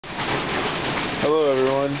Hello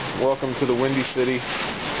everyone, welcome to the Windy City.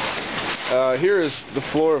 Here is the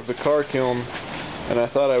floor of the car kiln, and I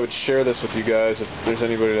thought I would share this with you guys if there's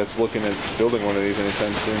anybody that's looking at building one of these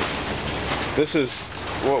anytime soon. This is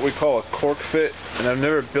what we call a cork fit, and I've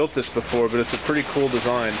never built this before, but it's a pretty cool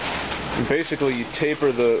design. And basically you taper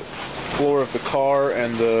the floor of the car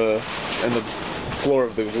and the floor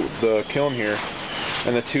of the kiln here,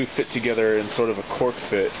 and the two fit together in sort of a cork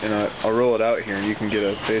fit. And I'll roll it out here and you can get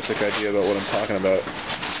a basic idea about what I'm talking about.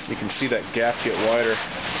 You can see that gap get wider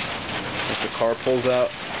as the car pulls out.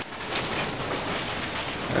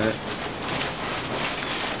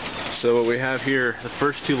 So what we have here, the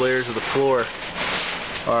first two layers of the floor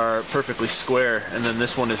are perfectly square, and then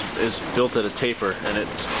this one is built at a taper, and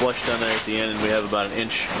it's flush down there at the end, and we have about an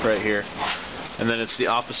inch right here. And then it's the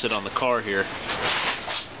opposite on the car here.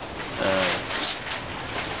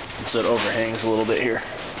 So it overhangs a little bit here.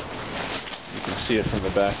 You can see it from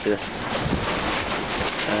the back here.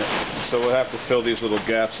 So we'll have to fill these little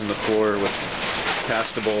gaps in the floor with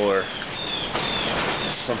castable or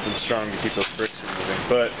something strong to keep those bricks from moving.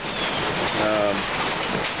 But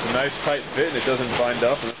it's a nice tight fit and it doesn't bind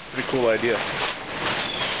up, and it's a pretty cool idea.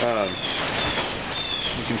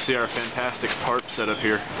 You can see our fantastic tarp setup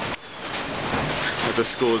here that the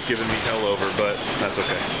school is giving me hell over, but that's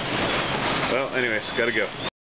okay. Well, anyways, gotta go.